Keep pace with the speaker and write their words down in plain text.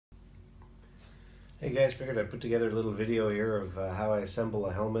Hey guys, figured I'd put together a little video here of how I assemble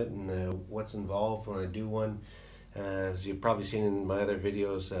a helmet and what's involved when I do one. As you've probably seen in my other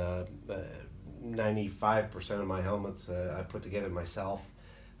videos, 95% of my helmets I put together myself.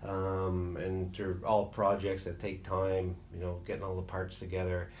 And they're all projects that take time, getting all the parts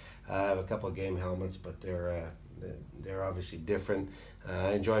together. I have a couple of game helmets, but they're obviously different.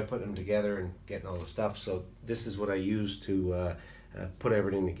 I enjoy putting them together and getting all the stuff. So this is what I use to put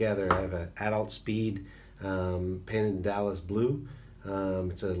everything together. I have an Riddell Speed painted in Dallas blue.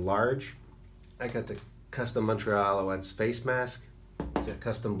 It's a large. I got the custom Montreal Alouettes face mask. It's a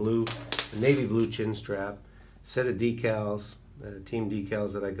custom blue, a navy blue chin strap, set of decals, team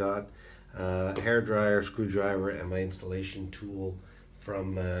decals that I got, hair dryer, screwdriver, and my installation tool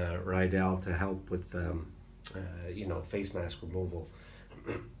from Riddell to help with face mask removal.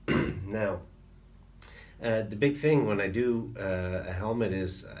 Now, the big thing when I do a helmet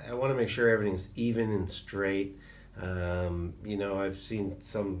is I want to make sure everything's even and straight. I've seen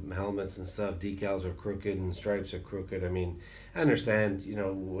some helmets and stuff, decals are crooked and stripes are crooked. I mean, I understand,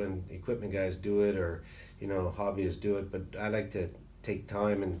 when equipment guys do it or, hobbyists do it, but I like to take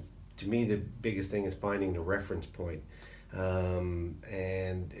time, and to me the biggest thing is finding the reference point.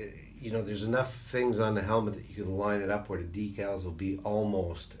 There's enough things on the helmet that you can line it up where the decals will be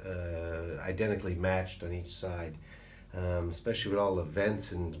almost identically matched on each side, especially with all the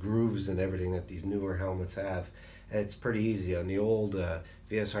vents and grooves and everything that these newer helmets have. It's pretty easy. On the old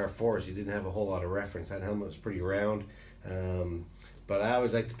VSR 4s, you didn't have a whole lot of reference. That helmet was pretty round, but I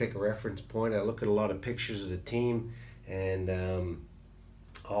always like to pick a reference point. I look at a lot of pictures of the team, and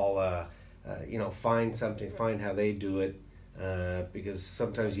I'll find something, find how they do it, because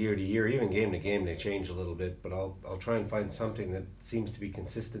sometimes year to year, even game to game, they change a little bit, but I'll try and find something that seems to be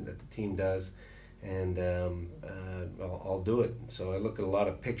consistent that the team does, and I'll do it. So I look at a lot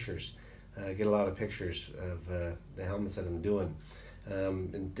of pictures, get a lot of pictures of the helmets that I'm doing.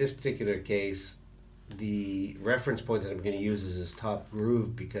 In this particular case, the reference point that I'm going to use is this top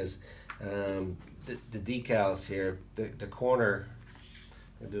groove, because the decals here, the corner,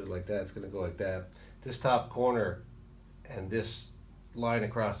 I do it like that, it's going to go like that. This top corner and this line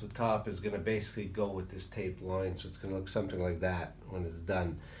across the top is going to basically go with this taped line, so it's going to look something like that when it's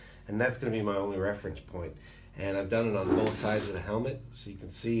done. And that's going to be my only reference point. And I've done it on both sides of the helmet, so you can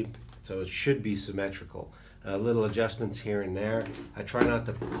see, so it should be symmetrical. Little adjustments here and there. I try not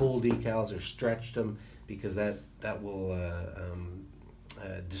to pull decals or stretch them, because that will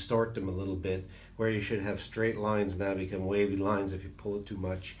distort them a little bit. Where you should have straight lines now become wavy lines if you pull it too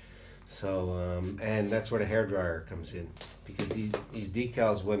much. So and that's where the hair dryer comes in, because these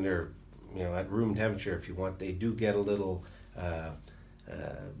decals, when they're at room temperature, if you want, they do get a little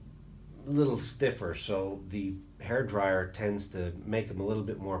stiffer. So the hair dryer tends to make them a little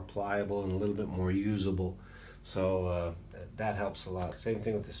bit more pliable and a little bit more usable. So that helps a lot. Same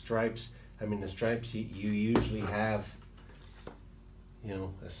thing with the stripes. I mean, the stripes, you usually have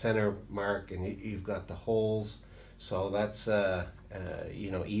a center mark, and you've got the holes, so that's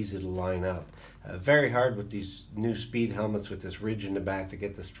easy to line up. Very hard with these new speed helmets with this ridge in the back to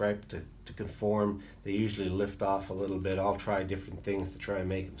get the stripe to conform. They usually lift off a little bit. I'll try different things to try and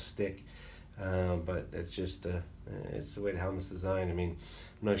make them stick, but it's just it's the way the helmet's designed. I mean,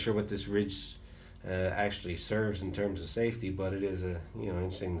 I'm not sure what this ridge actually serves in terms of safety, but it is a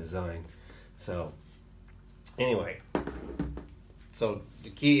interesting design. So anyway, so the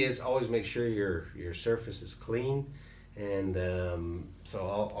key is always make sure your surface is clean, and so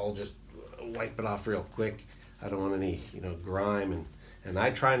I'll just wipe it off real quick. I don't want any grime, and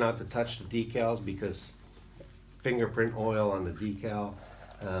I try not to touch the decals, because fingerprint oil on the decal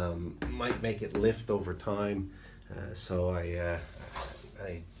might make it lift over time. So I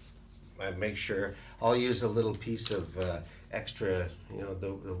make sure I'll use a little piece of extra,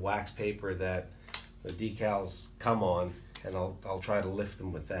 the wax paper that the decals come on, and I'll try to lift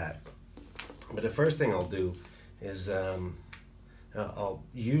them with that. But the first thing I'll do is I'll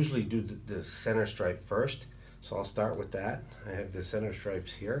usually do the center stripe first. So I'll start with that. I have the center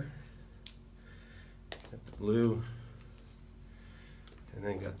stripes here. Got the blue, and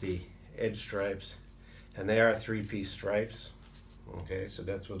then got the edge stripes, and they are 3-piece stripes. Okay, so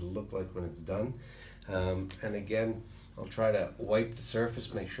that's what it'll look like when it's done. And again, I'll try to wipe the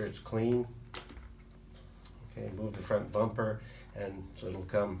surface, make sure it's clean. Okay, move the front bumper, and so it'll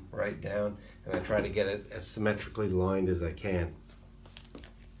come right down, and I try to get it as symmetrically lined as I can.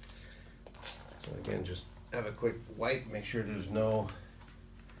 So again, just have a quick wipe, make sure there's no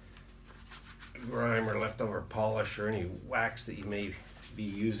grime or leftover polish or any wax that you may be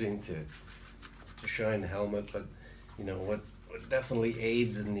using to shine the helmet. But what definitely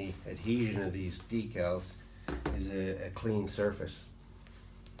aids in the adhesion of these decals is a clean surface.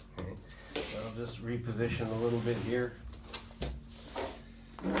 Okay. So I'll just reposition a little bit here.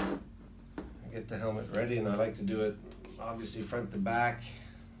 Get the helmet ready, and I like to do it obviously front to back.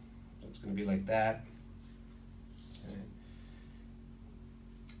 So it's going to be like that.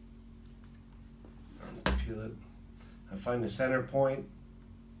 Okay. Peel it. I find the center point.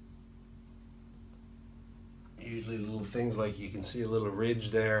 Usually little things like you can see a little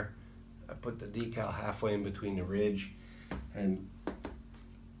ridge there. I put the decal halfway in between the ridge, and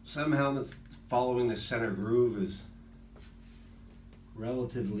some helmets following the center groove is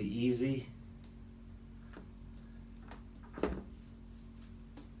relatively easy.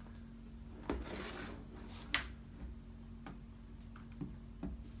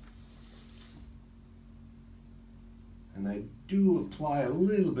 And I do apply a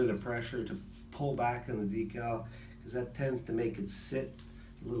little bit of pressure to pull back on the decal, because that tends to make it sit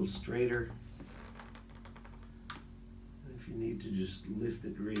a little straighter. And if you need to just lift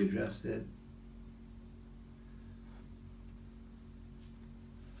it, readjust it.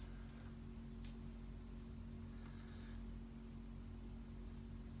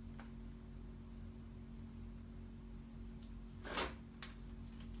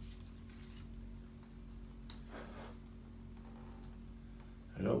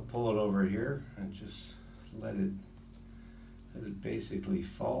 I don't pull it over here, I just let it basically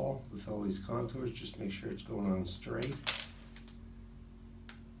fall with all these contours. Just make sure it's going on straight.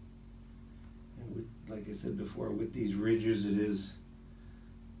 And with, like I said before, with these ridges, it is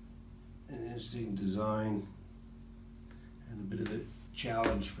an interesting design and a bit of a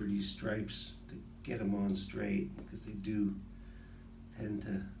challenge for these stripes to get them on straight, because they do tend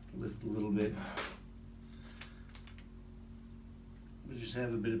to lift a little bit. But just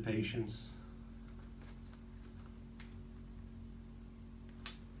have a bit of patience.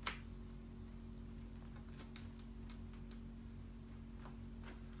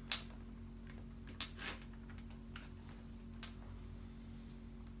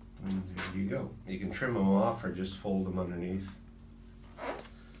 And there you go. You can trim them off or just fold them underneath.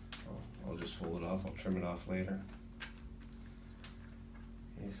 I'll just fold it off. I'll trim it off later.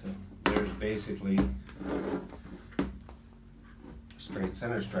 Okay, so there's basically straight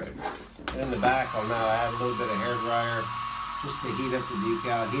center stripe. And in the back, I'll now add a little bit of hair dryer just to heat up the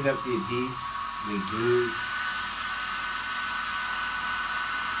decal, heat up the glue.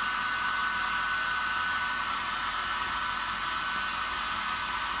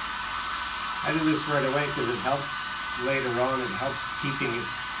 I do this right away because it helps later on. It helps keeping it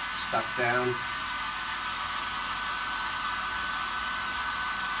stuck down.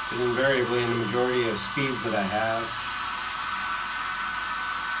 And invariably, in the majority of speeds that I have,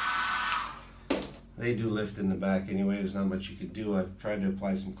 they do lift in the back anyway. There's not much you can do. I've tried to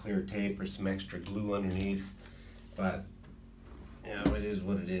apply some clear tape or some extra glue underneath, but you know, it is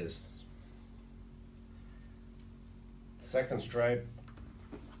what it is. Second stripe,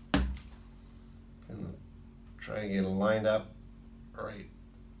 and I'll try and get it lined up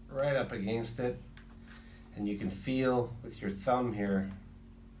right up against it, and you can feel with your thumb here,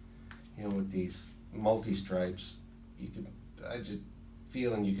 you know, with these multi-stripes, you can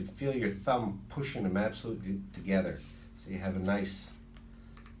you can feel your thumb pushing them absolutely together, so you have a nice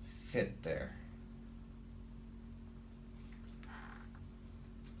fit there.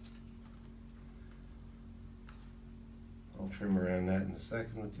 I'll trim around that in a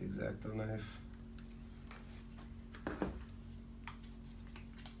second with the X-Acto knife.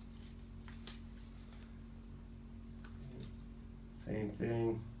 Same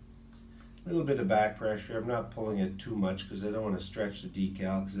thing. A little bit of back pressure. I'm not pulling it too much because I don't want to stretch the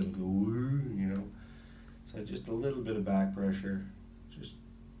decal because it'll go woo, you know. So just a little bit of back pressure, just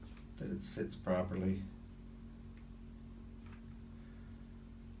that it sits properly.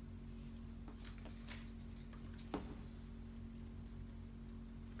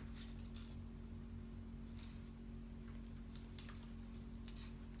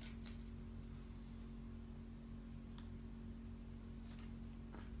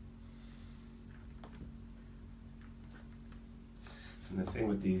 And the thing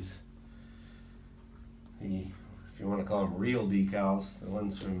with these, if you want to call them real decals, the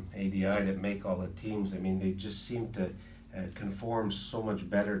ones from ADI that make all the teams, I mean, they just seem to conform so much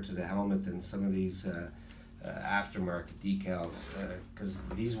better to the helmet than some of these aftermarket decals, because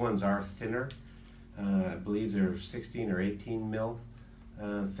these ones are thinner. I believe they're 16 or 18 mil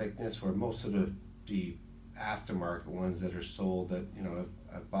thickness, where most of the aftermarket ones that are sold that, you know,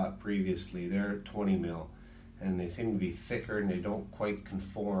 I've bought previously, they're 20 mil. And they seem to be thicker and they don't quite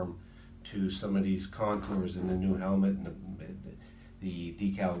conform to some of these contours in the new helmet, and the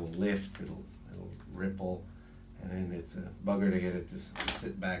decal will lift, it'll ripple, and then it's a bugger to get it to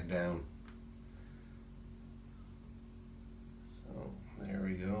sit back down. So there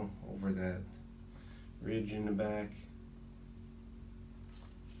we go, over that ridge in the back.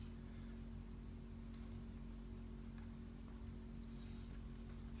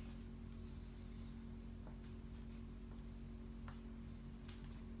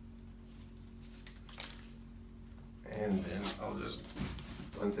 And then I'll just,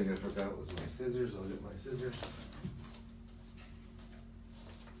 one thing I forgot was my scissors. I'll get my scissors.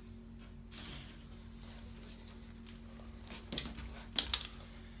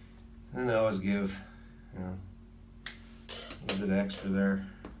 And I always give, you know, a little bit extra there.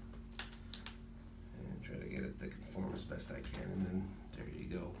 And try to get it to conform as best I can. And then there you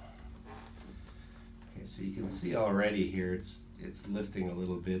go. Okay, so you can see already here it's lifting a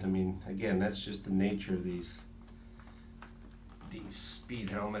little bit. I mean, again, that's just the nature of these speed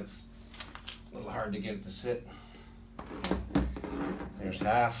helmets. A little hard to get it to sit. There's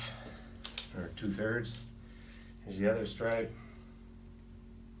half, or 2/3. Here's the other stripe.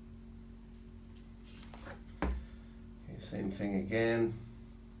 Okay, same thing again.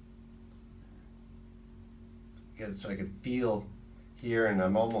 Get it so I could feel here, and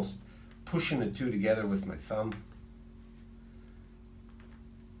I'm almost pushing the two together with my thumb,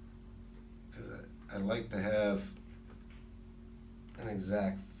 because I like to have an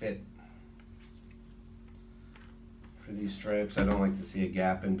exact fit for these stripes. I don't like to see a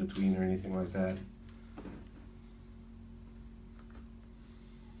gap in between or anything like that.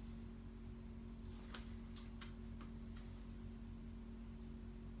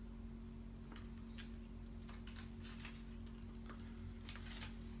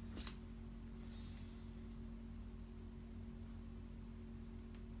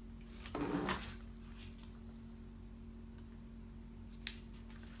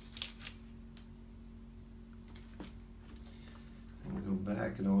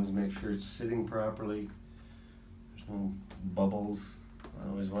 Back and always make sure it's sitting properly. There's no bubbles. I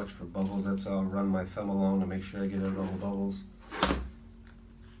always watch for bubbles. That's how I'll run my thumb along to make sure I get out all the bubbles. I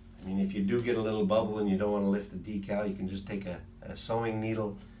mean, if you do get a little bubble and you don't want to lift the decal, you can just take a sewing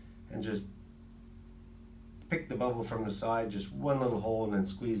needle and just pick the bubble from the side, just one little hole, and then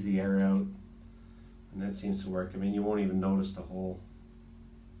squeeze the air out. And that seems to work. I mean, you won't even notice the hole.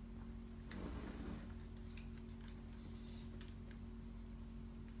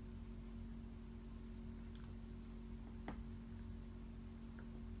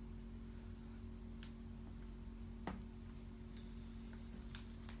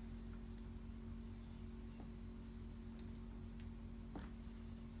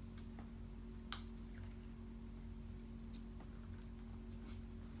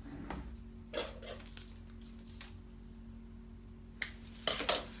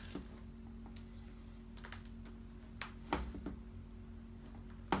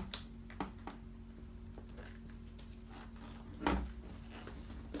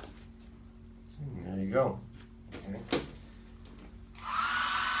 There you go. Okay.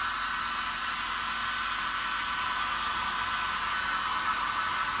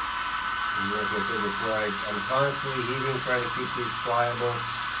 And like I said before, I'm constantly heating, trying to keep these pliable,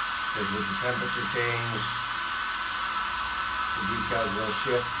 because with the temperature change, the decals will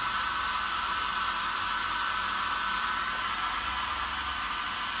shift.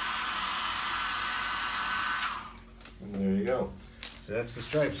 And there you go. So that's the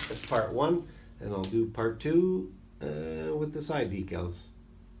stripes. That's part one. And I'll do part two with the side decals.